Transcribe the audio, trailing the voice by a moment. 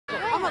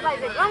Vamos,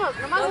 Isaac, vamos.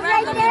 Nomás un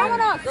right there,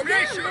 vámonos.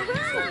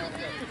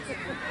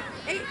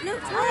 Hey, no,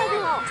 Ty,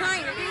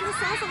 you're getting the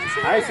sauce on the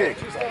chair. Isaac,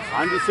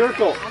 on the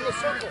circle. On the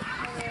circle.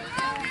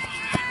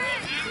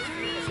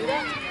 See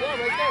that? Yeah,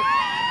 right there.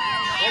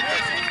 Right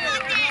there.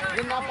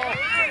 Get that ball.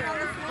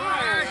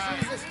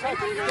 Jesus, touch.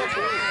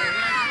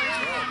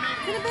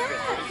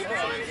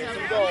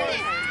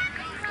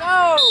 Go!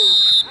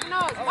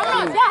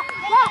 Vámonos, ya,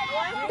 ya.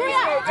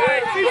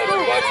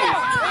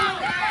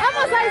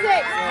 Vamos,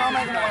 Isaac.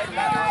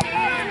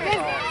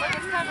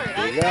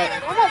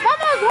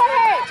 Vamos,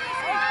 Jorge.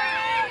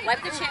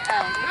 Wipe the chair.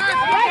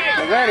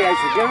 Get ready,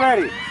 Isaac, get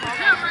ready.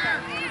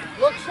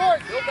 Look short.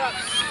 Look up.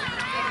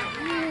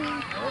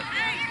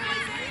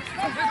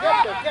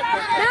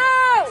 No!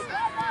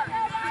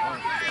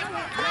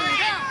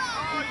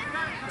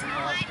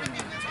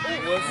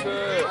 What's up?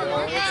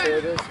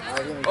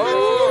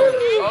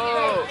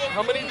 Oh,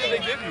 how many did they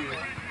give you?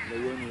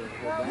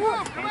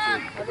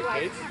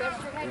 Otherwise, guess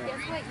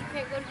what? You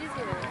can't go to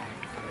Disney World.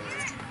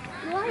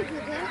 Why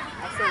did that?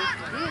 I said,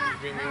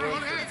 Bring me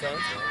one for the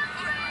time.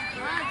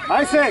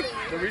 Isaac!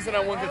 The reason I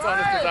won Catan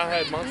is because I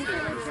had Monster.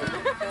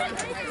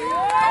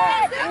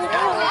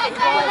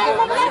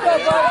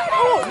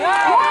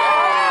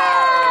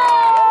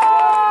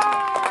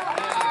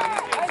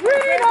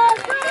 Reno,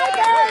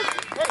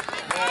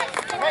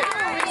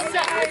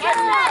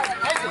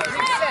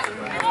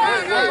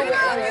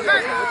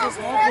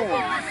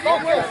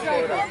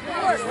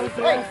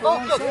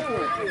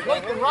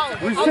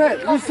 Reset,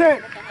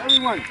 reset,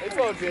 everyone. It's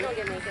all good.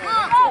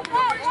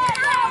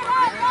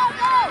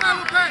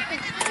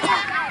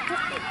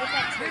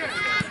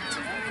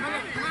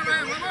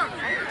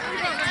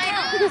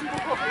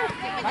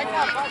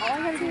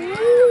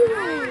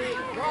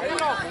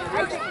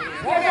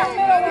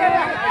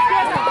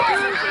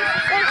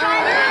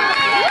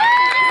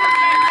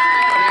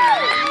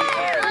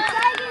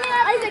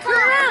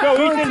 Go,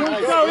 Ethan!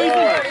 Go,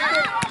 Ethan!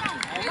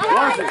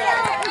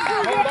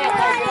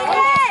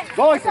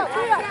 Go, Ethan!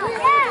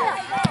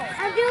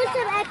 I'm doing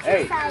some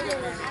exercises.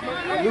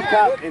 Look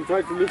out and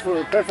try to look for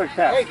a perfect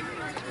pass. Hey,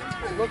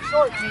 look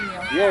short.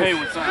 Yes. Hey,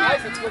 what's up?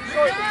 Isaac, look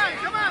short.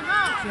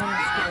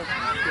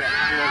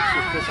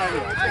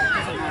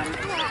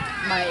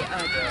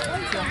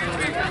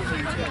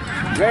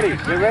 Ready,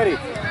 get ready.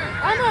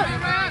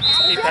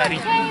 Hey, Patty.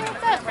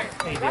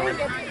 Hey, Dylan.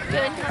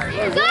 Good. How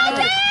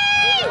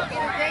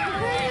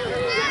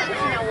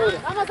are you?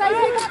 Vamos,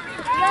 Isaac.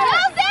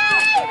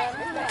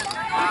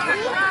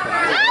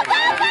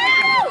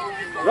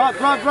 Drop,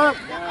 drop, drop.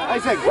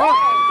 Isaac, drop.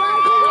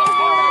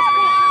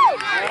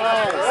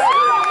 Nice.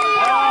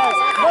 Nice.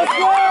 Let's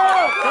go!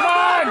 Come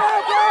on!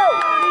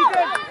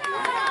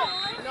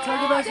 Try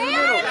to go back to the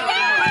middle.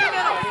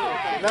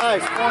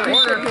 Nice.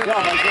 Good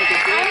job, Isaac.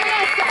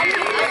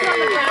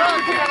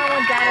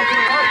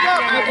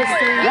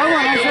 That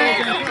one, Isaac.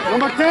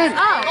 Number 10.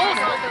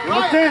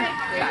 Number 10.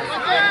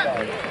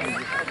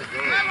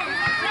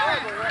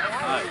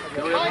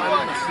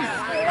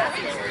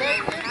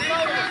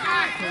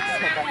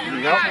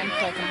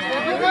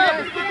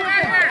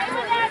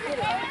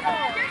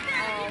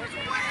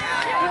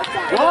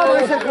 Go up,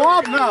 Isaac, go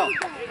up now.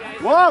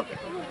 Go up.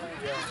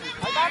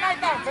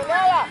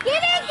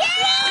 Get it!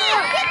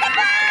 Get the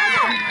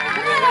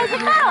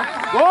ball!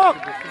 Go up.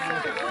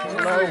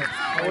 Hello.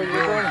 How are you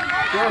doing?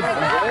 Good.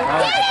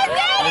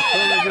 I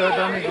told you you had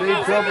done a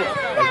great job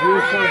as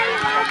usual.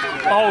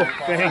 Oh,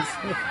 thanks.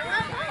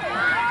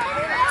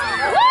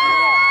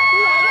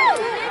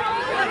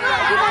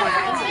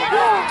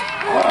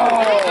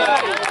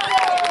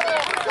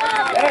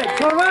 Hey,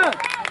 turn around.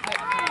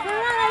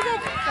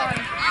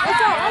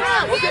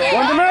 Go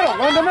in the middle,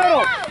 go in the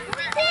middle.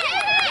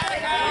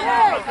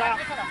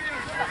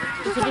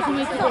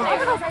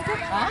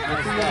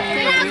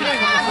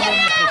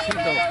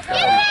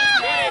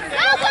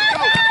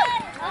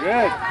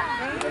 Good.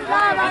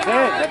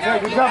 That's it.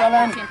 Good job,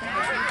 Alan.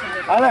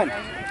 Alan,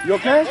 you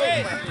okay?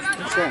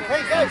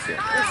 Hey guys,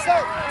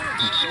 reset.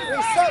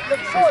 Reset,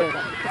 look short.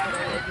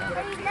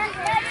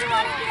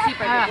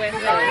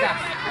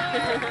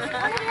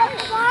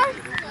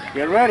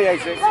 Get ready,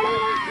 Isaac.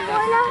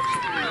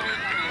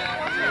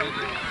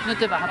 No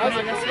te vas a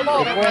poner así. Te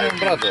pueden un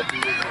rato.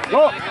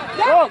 Go,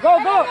 go, go,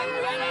 go.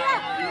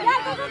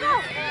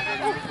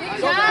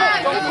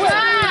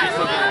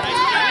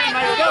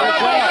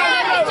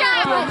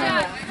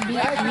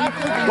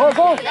 Go,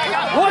 go.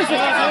 Go, Isaac.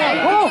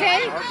 Go.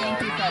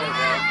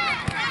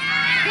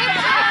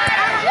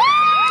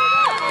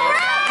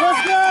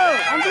 Let's go.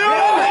 I'm doing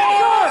it.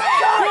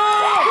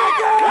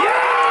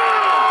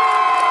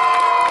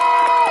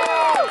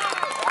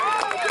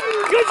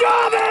 Good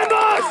job,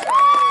 Ambush!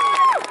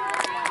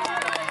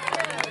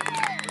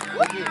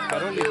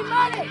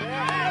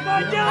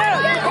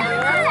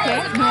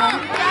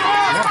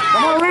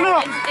 Come on, Reno!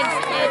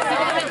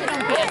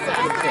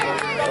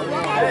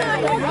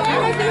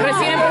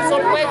 Recién empezó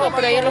el juego,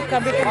 pero ayer los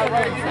cambios que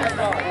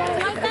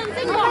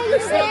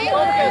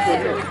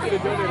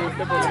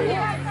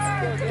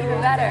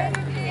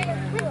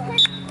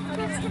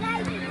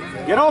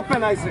Get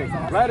open, I say,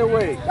 right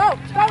away. Go,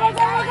 go, go,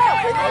 go,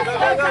 go!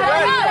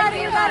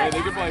 Hey,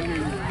 they can play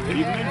here.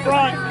 Keep him in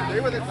front. Stay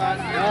with it, Todd.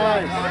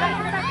 Nice.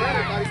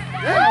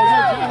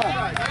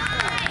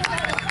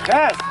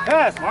 Yeah.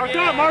 Pass. Mark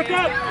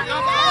up.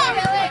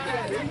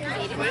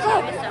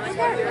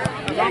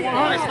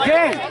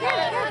 Ken.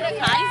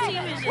 Ty's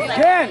team is just like,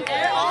 Ken.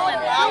 they're all in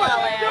La La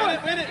Land.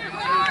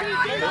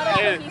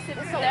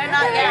 They're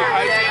not there.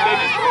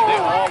 They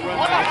all run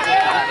back.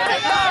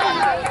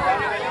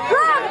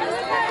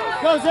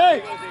 Go, Zay.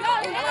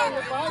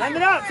 Send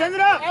it up.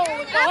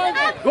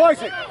 Go,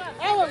 Isaac.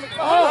 Come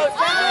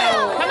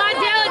on,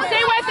 Dylan,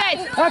 stay with it.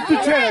 Touch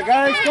each other,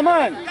 guys. Come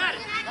on.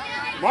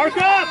 Mark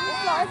up.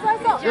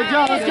 Good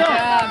job. Let's go. You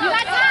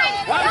got time.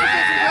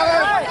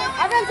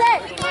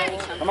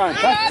 Come on.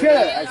 Touch each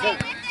other. I said.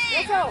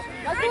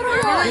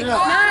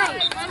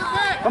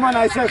 Come on,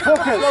 I said.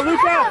 Focus. Go,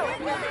 Luca.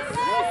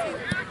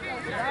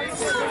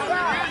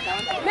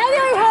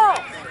 Medio, hijo.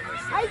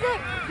 Isaac.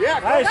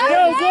 Nice.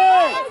 Go,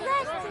 Zay.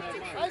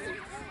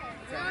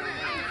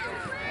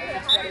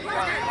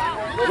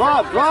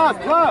 Drop.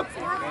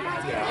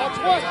 That's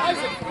one,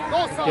 Isaac. Go,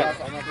 son.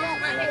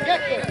 Get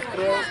there.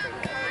 Go.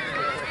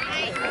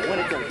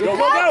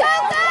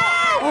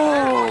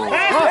 Oh.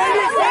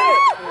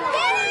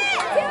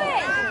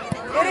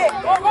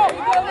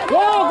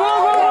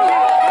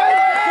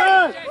 Go.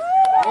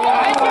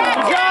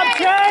 Good job,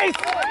 Chase.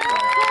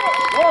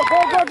 Go,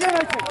 get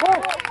it. Go.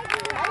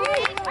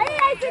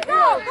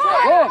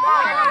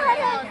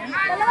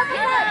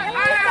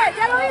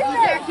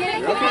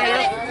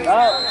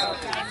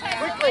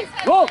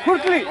 Go,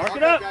 quickly. Mark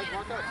it up.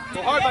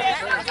 Go hard, buddy.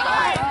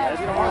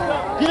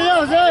 Get it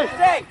out, Zay.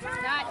 Get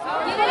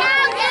it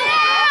out.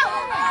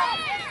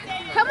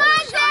 Come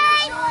on,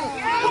 Jay.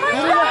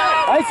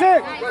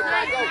 Isaac.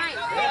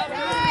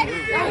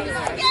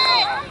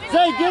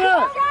 Zay, get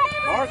up.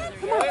 Mark.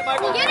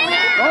 Get it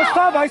out. Don't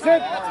stop,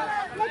 Isaac.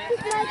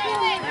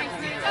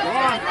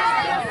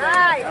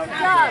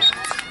 Nice.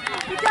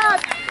 Good job.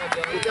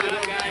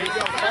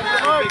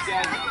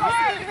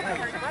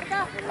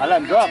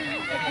 Alan, drop.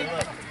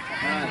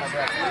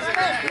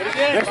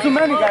 There's too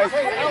many, guys.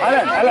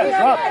 Alan,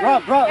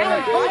 drop.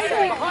 Alan.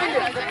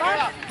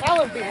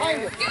 Alan, behind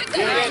you.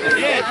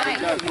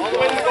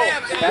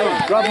 Alan,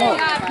 drop more.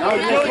 Now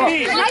you drop.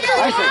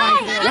 Isaac,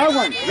 grab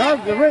one. Grab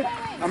the red.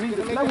 I mean,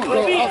 the flag one. Go.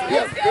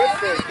 Yes, good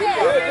thing. Do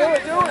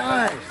it.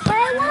 Nice.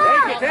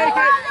 Take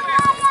it.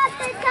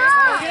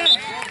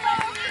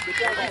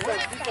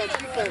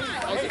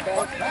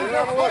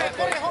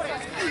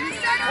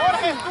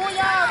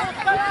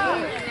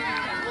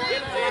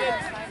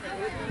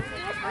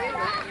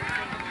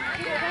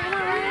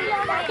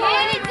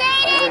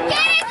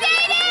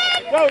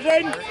 Go,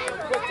 Zayden!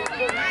 Good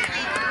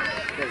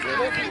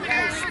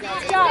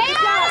job.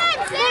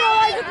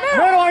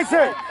 Middle,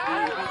 Isaac!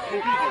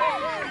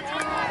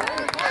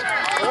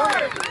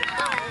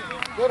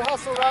 Good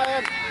hustle,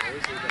 Ryan.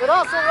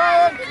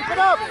 Keep it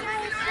up.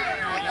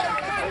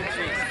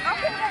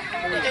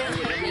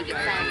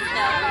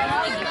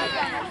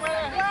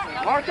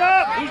 Mark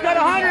up! He's got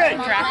 100!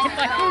 Drafted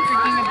like I'm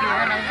drinking a beer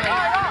and I was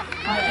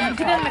like,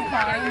 get in the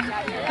car.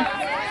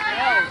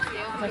 Go!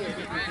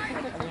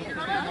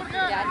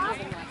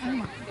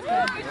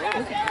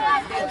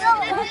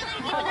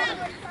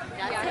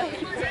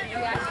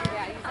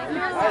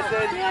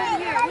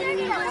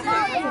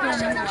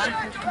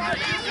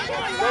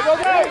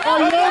 Oh,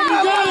 you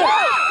got it!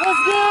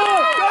 Let's go!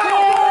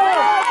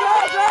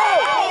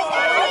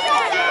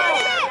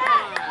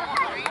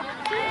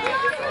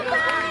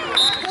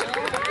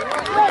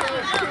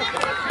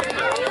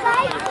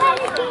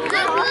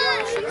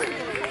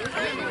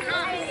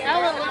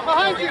 Alan, look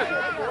behind you.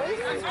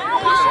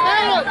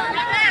 Alan.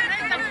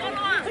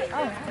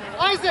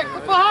 Isaac,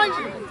 look behind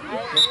you.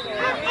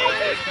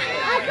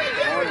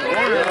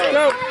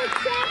 Go!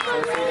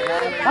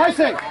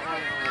 Isaac!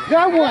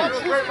 Grab one!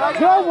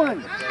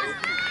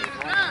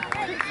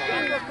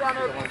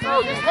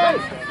 Oh, just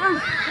close.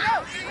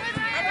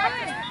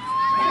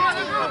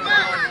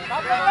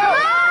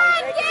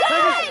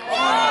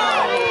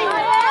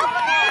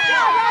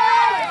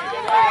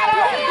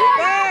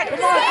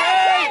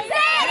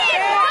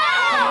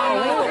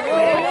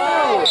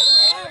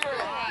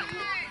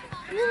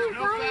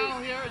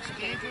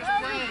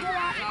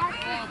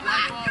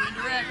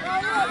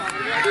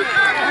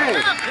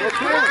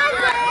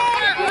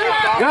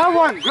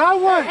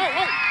 Grab one! Hey,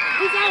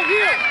 he's out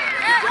here.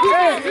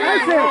 Hey,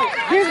 Isaac!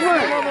 This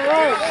one! On the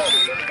right.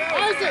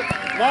 Isaac.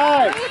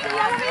 Nice!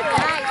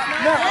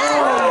 No.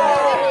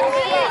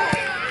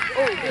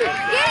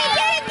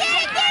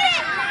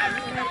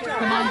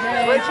 Come on,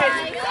 Jay.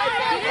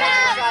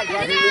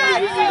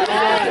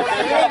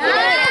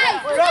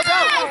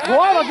 Go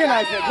up again,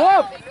 Isaac! Go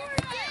up!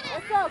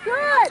 Let's go.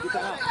 Good.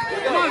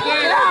 Come on,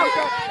 Zay!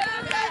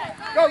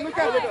 Go, look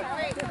at it!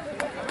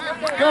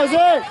 Go,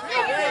 Zay!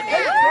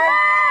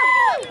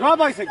 Drop,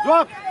 Isaac,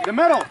 drop! The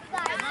middle!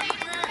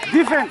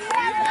 Defense!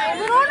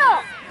 Número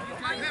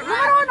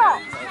uno.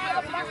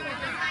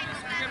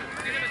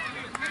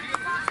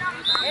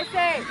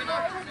 Ese.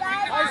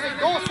 Isaac,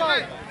 go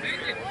side.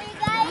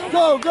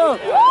 Go! Woo!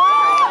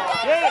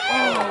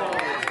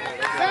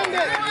 Send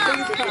it.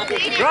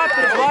 Drop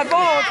this, live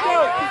ball, let's go.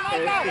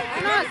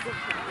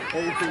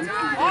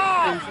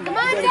 Come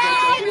on, Zay!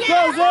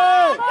 Go,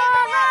 Zay!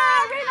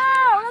 Reno!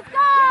 Let's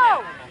go!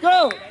 Go!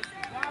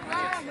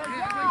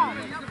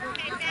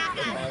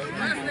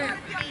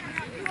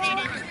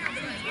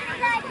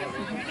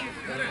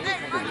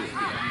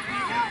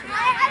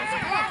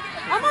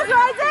 Almost,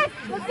 Isaac!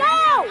 Let's go!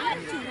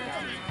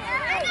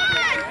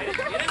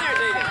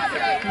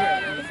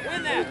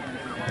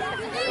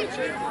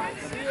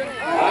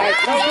 All right,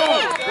 go,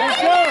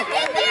 let's go!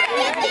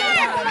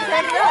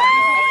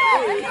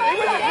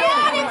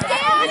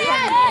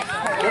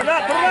 Put it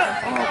up, put it up.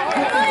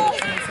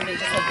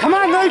 Come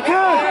on,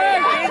 Nathan!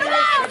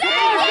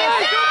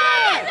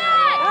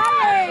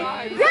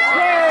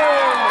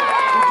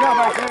 Good job,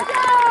 Isaac.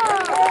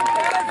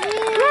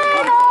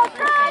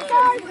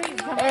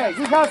 Hey,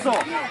 you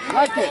hustle.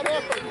 Like it.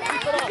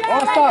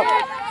 Don't stop.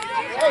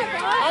 Hey,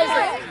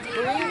 Isaac,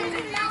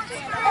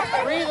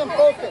 breathe and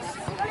focus.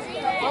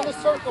 On the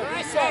circle,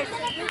 reset.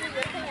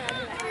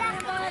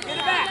 Get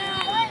it back.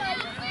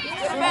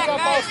 As soon as that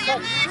ball's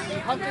touched,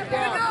 hunt it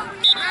down.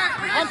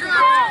 Hunt it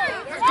down.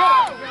 Go.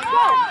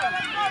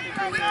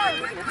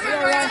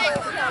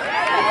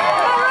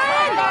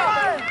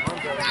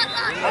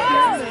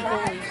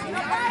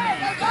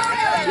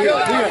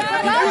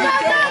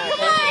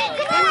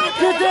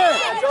 Get there.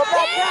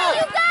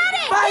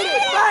 Fight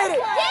it! Fight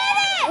it!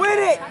 Win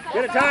it!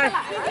 Get it, Ty.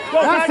 Go,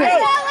 Ty, That's go. it.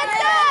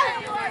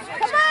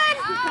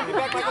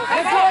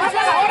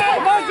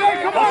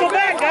 Muscle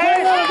back,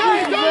 guys.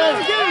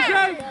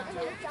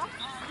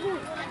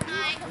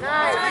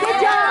 Good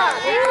job!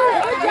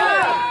 Good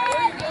job!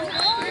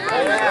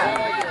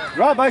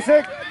 Drop,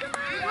 Isaac. Go,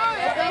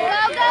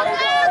 go,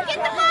 go! Get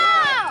the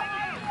ball!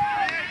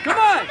 Come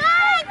on. Come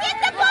on, get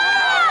the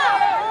ball!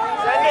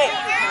 Send it!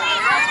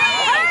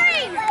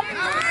 Hurry!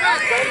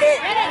 Send it!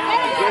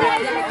 Get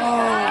it!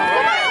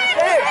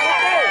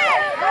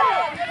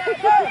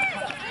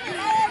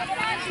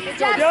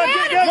 Go, Dylan,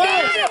 get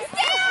it.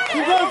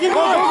 Keep going, keep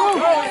going.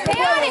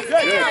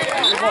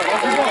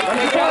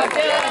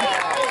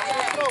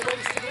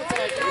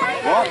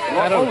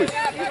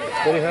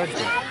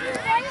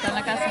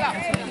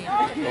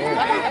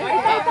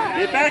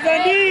 Get back on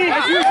knees.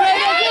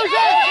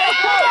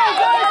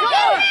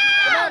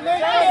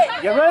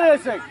 Get ready,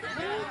 Isaac.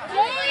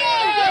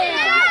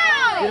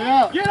 Get it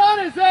out. Get on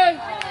it, Zay.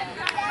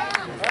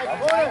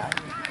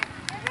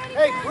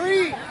 Hey,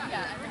 breathe.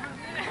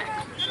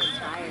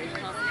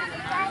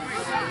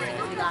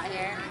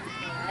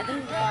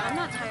 I'm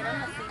not tired, I'm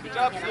not sleeping. Good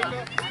job, Luca.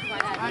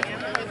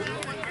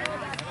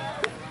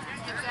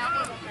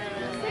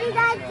 Did you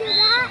guys do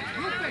that?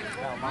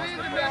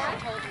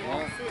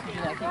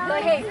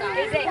 But hey,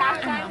 is it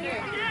halftime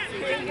here?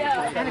 Here you go.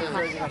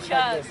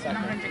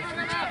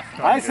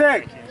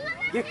 Isaac,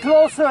 get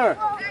closer.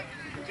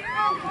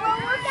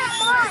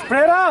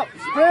 Spread out,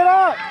 spread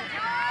out.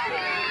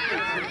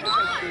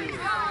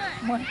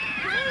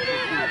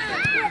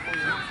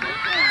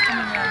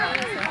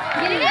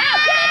 Get it out,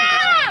 get it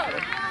out!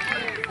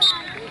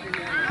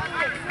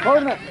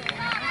 Corner.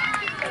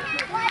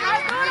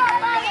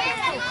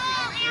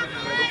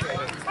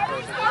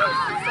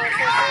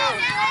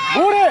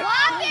 Boot it.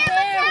 Walk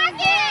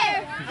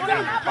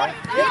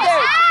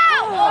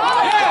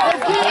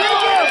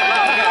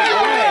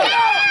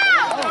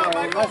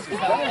it,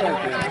 attack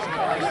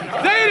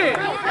it! Zayden!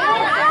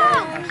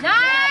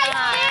 Nice!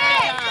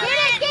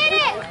 Get it! Get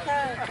it!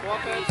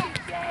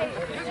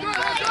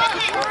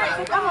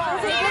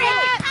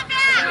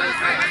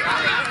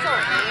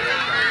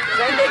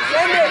 Send it!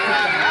 Send it!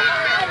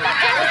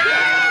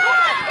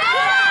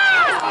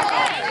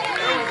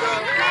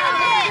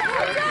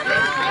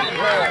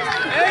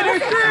 Hey,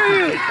 they're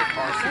serious!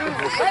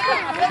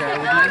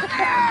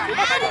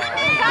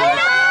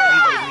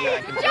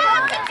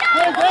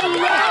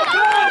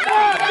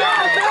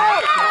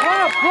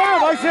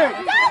 Grab, Isaac.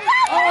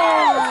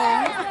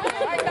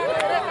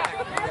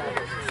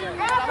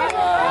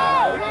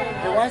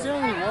 Hey, why is there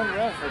only one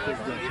ref at this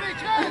game?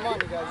 Come on,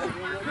 you guys.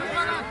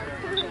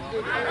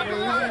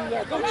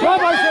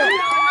 Grab, Isaac.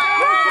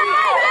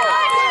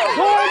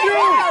 Go on,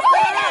 you.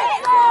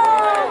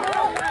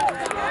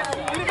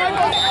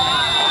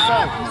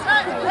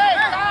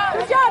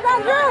 Good job,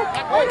 Andrew!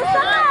 Way to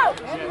stop!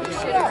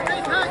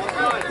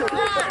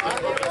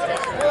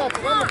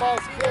 When the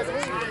ball's kicked.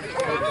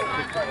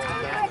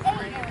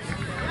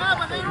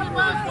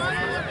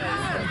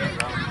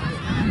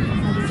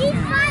 She's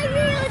 5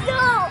 years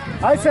old!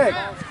 Isaac,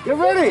 get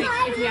ready.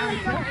 5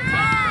 years old!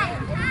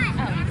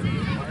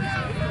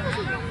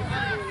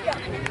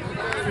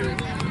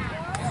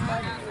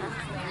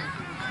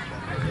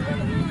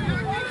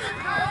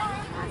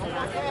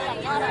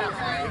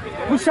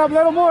 Push up a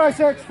little more,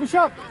 Isaac. Push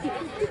up.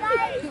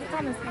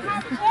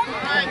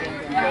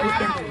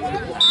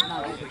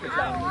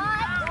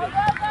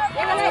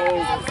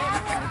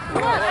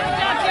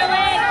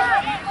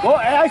 Go,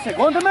 hey, Isaac,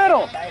 go in the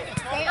middle.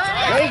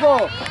 There you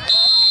go.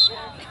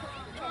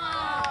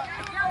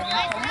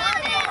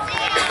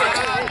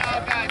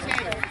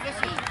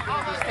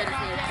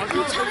 Get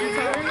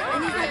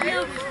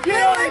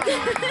on it!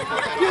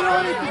 Get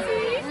on it!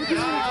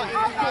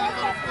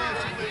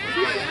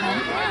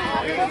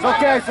 It's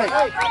okay, Isaac.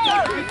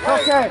 It's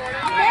okay.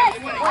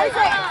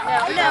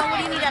 No, what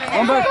do you need out of that?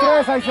 Number 3,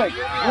 Isaac.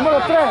 Numero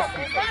 3.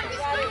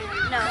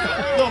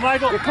 Go,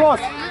 Michael. You're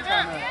close.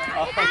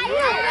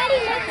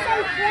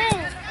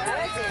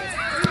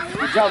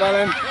 Good job,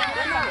 Alan.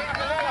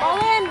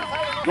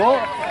 Go,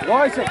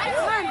 Isaac.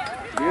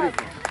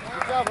 Beautiful.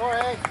 Good job,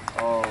 Jorge.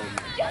 Oh.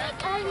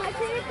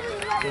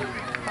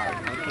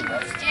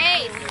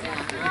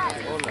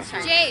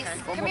 Jace,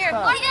 come here.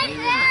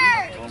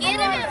 Get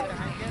him.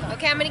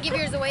 Okay, I'm gonna give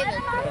yours away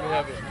then.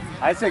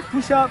 Isaac,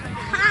 push up.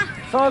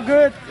 It's all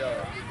good.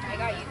 I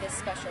got you this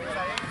special.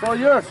 It's all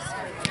yours.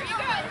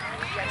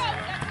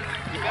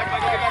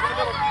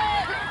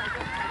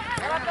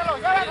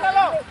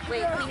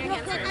 Wait, clean your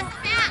hands first.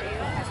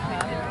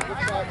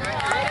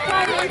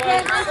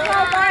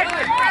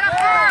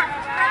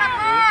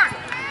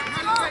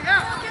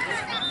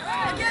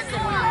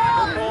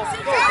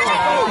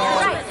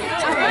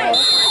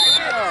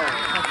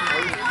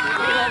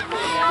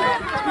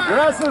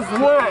 Gracias,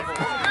 work.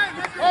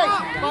 Hey,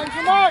 find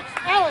your marks.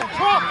 Alan,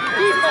 drop.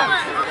 Defense.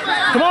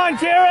 Come on,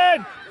 Karen.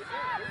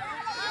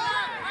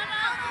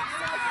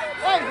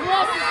 Hey, who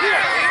else is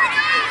here?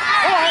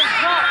 Jorge,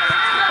 drop.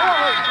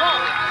 Jorge, drop.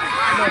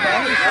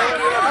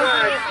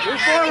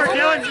 Move forward,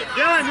 Dylan.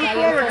 Dylan, move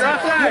forward. Drop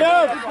that. Get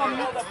up.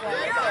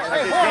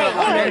 Hey,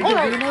 Jorge.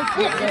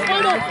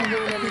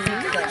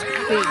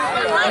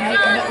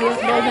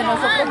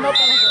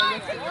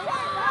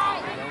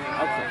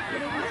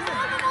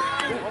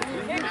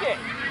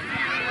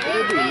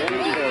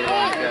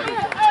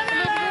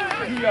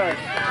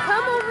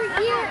 Come over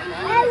here.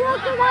 Hey,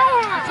 look what I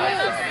have.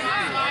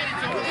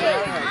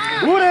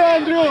 Good,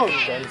 Andrew.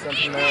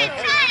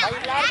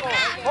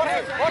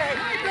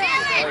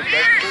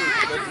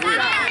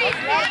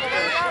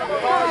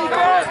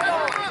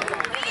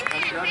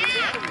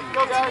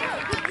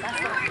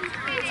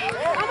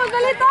 Vamos,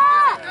 Galeta!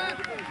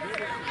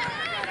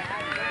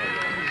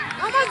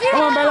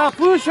 Come on, Bella,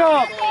 push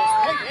up.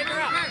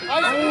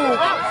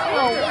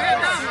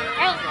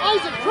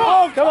 Isaac, drop.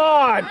 Oh, come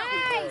on.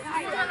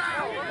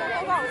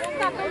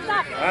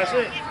 That's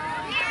it.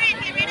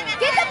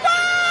 Get the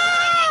ball!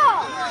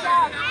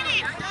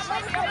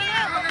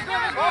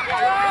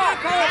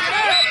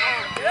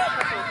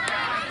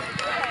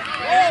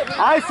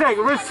 Isaac,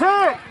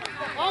 reset.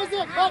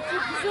 Isaac, back to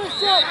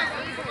position.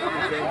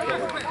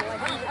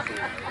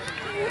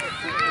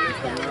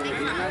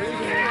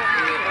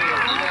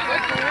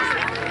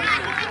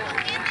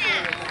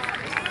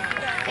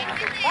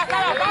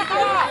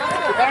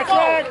 That's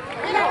it.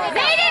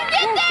 They didn't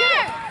get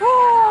there!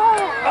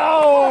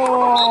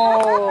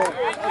 Oh!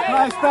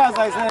 Nice pass,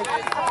 Isaac.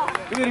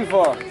 Beautiful.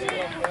 All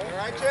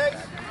right,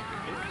 Chase.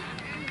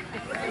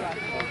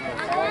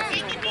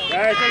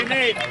 That's what you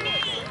need.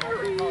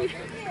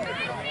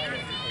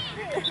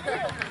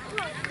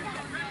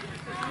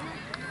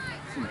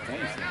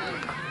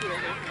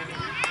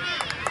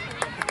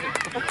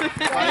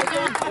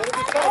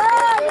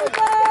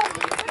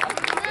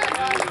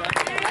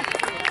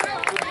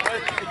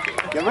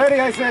 Get ready,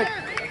 Isaac.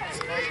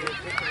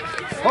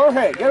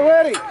 Jorge, get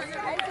ready.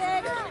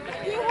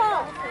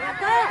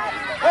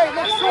 Hey,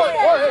 look short,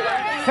 Jorge.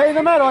 Stay in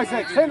the middle,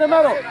 Isaac. Stay in the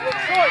middle.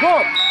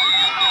 Go.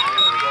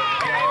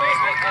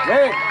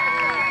 Wait.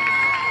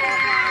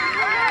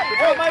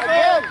 Hey,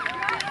 Michael.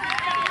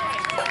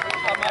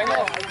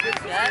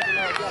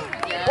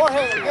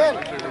 Jorge, again.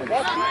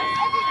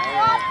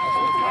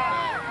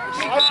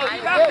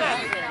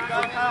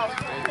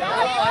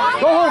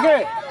 Go, Jorge.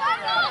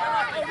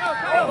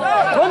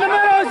 Go in the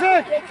middle,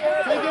 Isaac.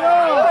 Take it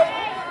off.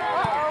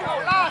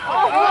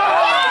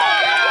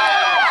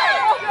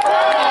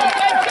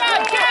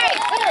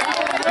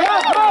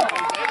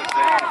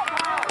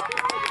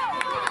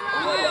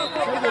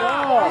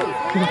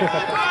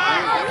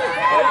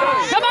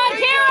 Come on,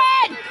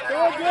 Karen!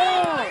 Throw it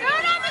down. Throw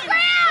it on the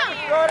ground!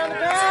 Throw it on the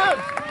ground.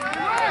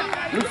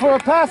 Look for a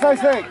pass,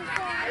 Isaac.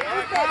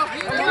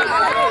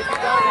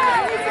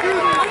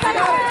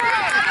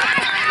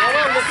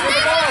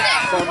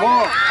 Some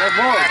more.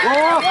 Go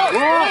up.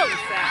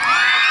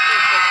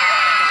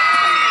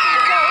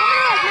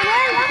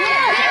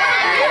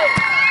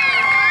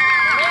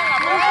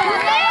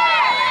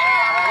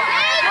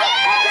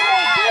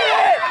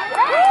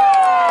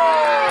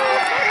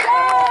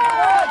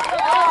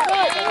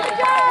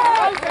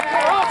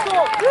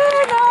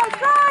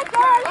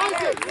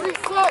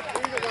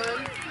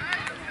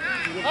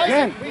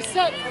 Again.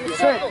 Reset.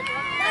 Reset.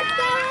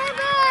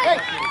 Hey,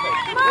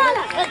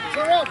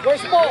 Terrell,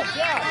 where's the ball?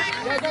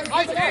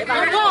 Isaac,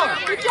 come on.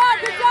 Good job,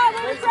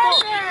 Where's the ball?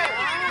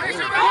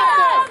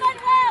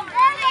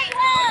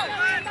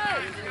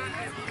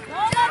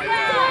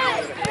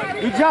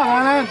 Good job,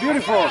 Alan.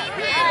 Beautiful.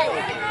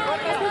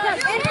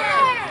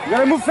 You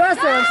gotta move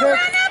faster, Isaac.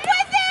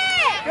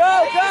 Go.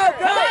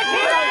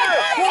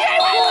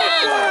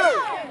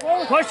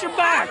 Push him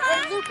back.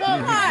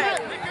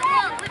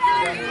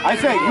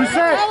 Isaac,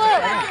 reset.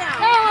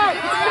 Alan,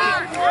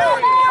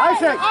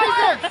 Isaac!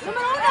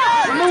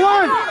 Number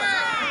 1!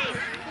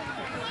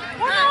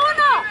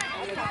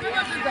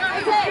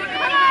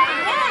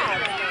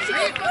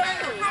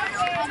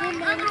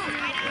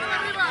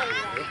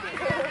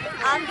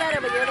 I'm better,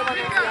 but you're the one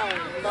that's yelling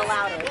the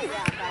loudest.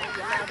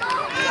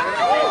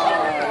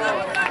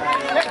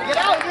 Get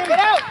out! Get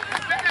out!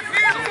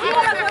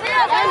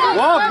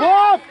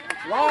 Walk!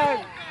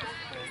 Line!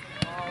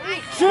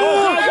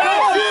 Shoot!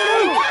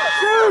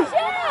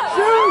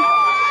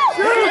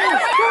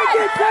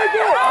 Take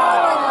it!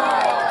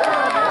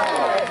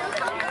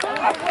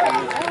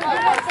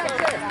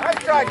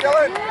 Nice try,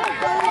 Dylan.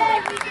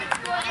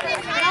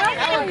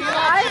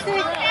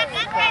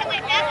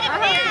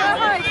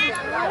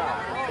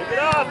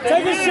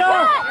 Take a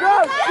shot! Go!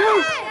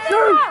 Shoot!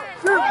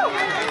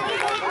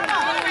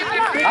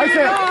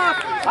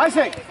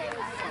 Isaac!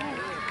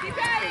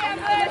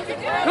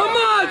 Come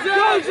on,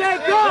 Jose,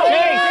 go!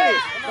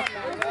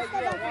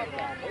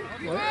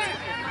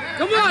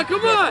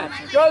 Come on!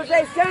 Jose,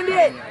 send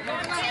it.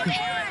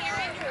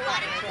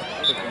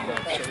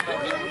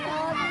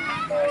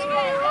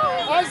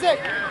 Isaac,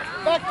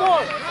 back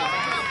door.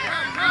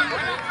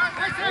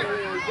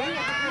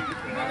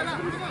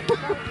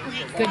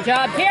 Good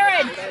job,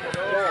 Karen.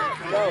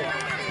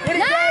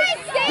 Nice,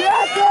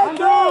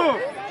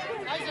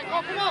 Isaac,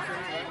 open up.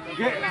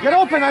 Get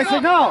open,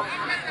 Isaac, now!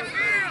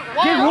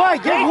 Get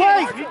white!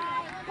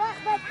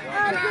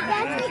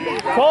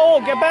 Cole,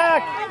 get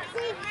back!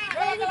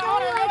 Get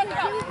on it!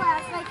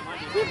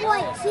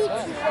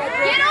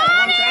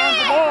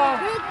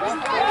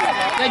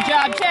 Good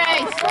job,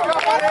 Chase.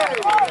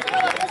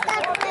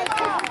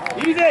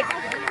 Use it!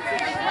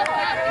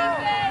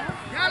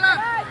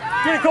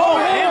 Get it, Cole!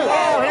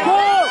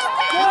 Cole!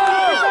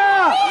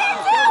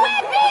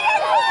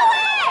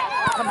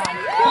 Come on.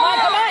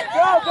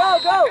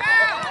 Go!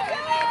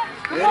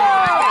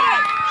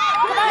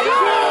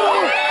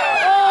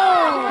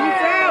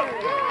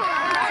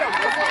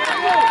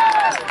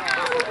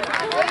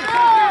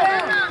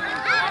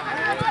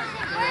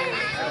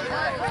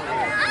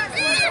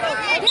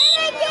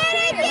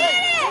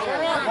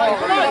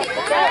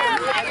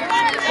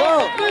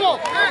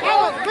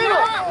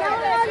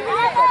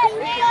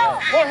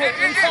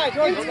 Inside.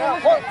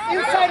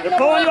 They're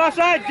pulling you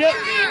outside. Get up.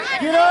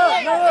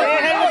 Stay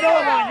ahead of the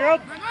build-up line. You're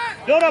up.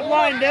 Build-up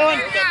line, Dylan.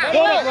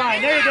 Build-up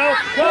line. There you go.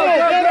 Go.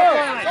 Build-up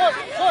line. Go.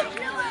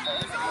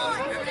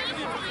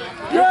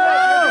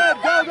 Yeah.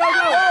 Come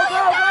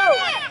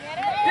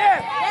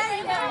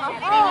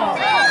on.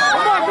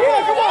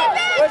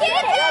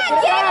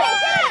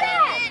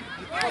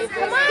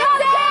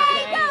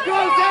 Go,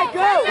 Zach,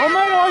 go. One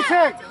minute,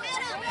 Isaac.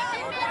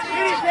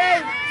 Get it,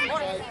 Zach.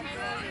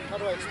 How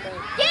do I explain?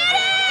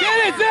 Get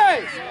it,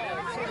 Zach.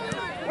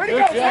 Where'd he go,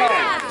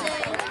 Zach?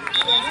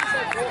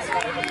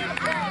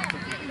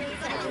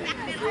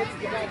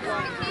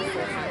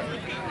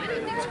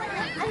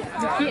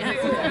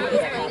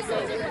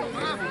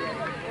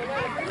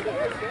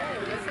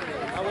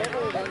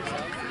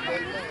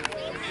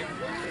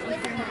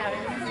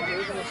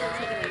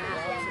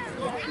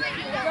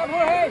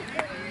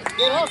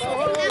 Get hustle.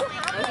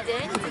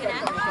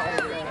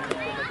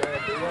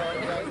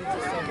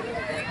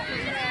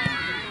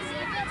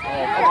 Oh,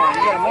 come on.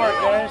 You got to mark,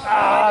 guys.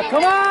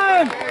 Come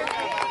on.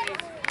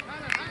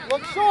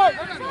 Look short.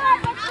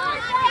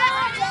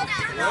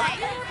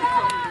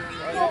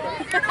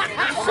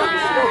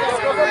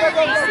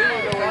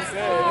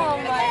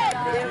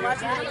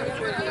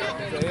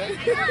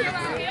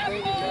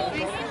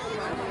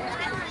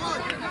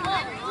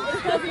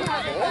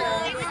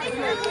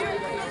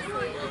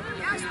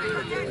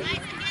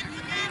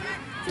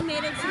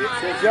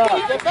 Good job.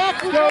 Get back.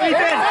 Go,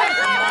 Ethan.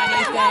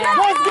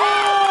 Let's go.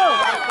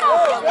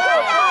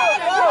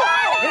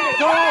 Hit it,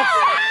 Cole.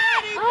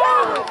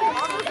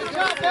 Good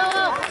job,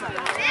 Bella.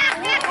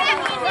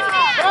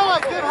 Bella,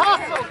 good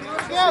hustle.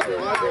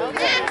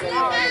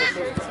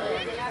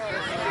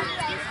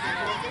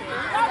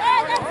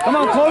 Come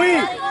on, Chloe.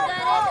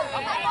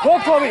 Go,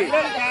 Chloe.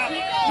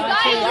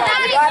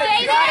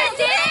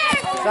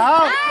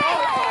 Stop.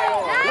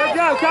 Good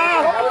job,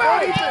 Kyle.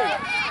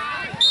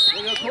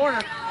 In the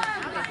corner.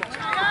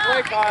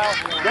 Play, Kyle.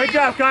 Great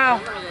job, Kyle.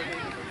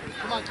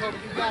 Come on, Toby.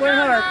 You got Play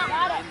hard.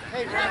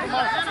 Hey, come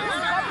on.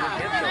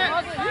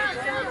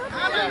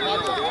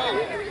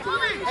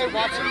 Hey,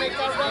 watch him make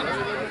that run.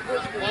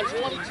 Watch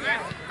 22.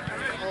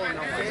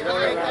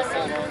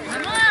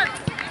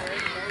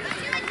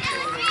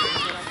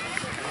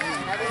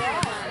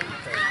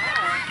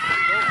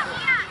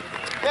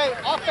 Hey,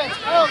 offense,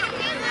 out.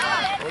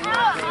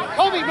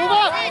 Kobe, move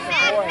up.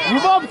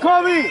 Move up,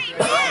 Kobe.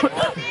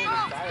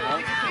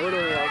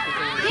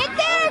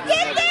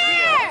 Get there!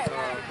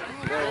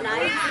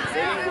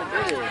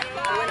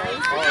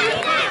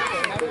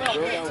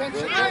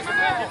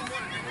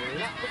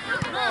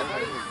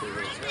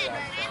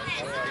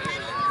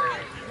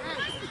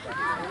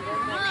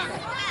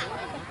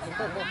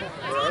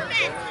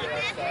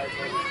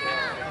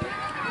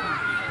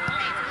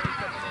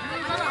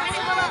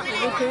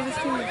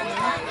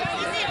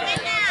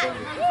 Come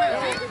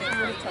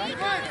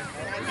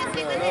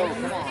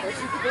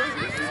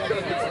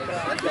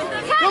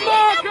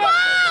on, come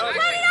on!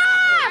 Cut it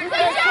off!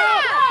 Good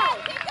job!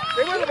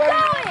 Stay with it, buddy.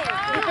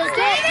 Stay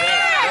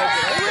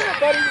with it,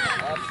 buddy.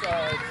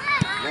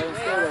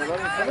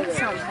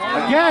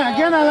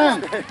 Again,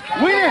 Alan.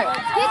 Win it.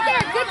 Get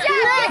there, good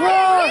job!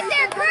 Get there!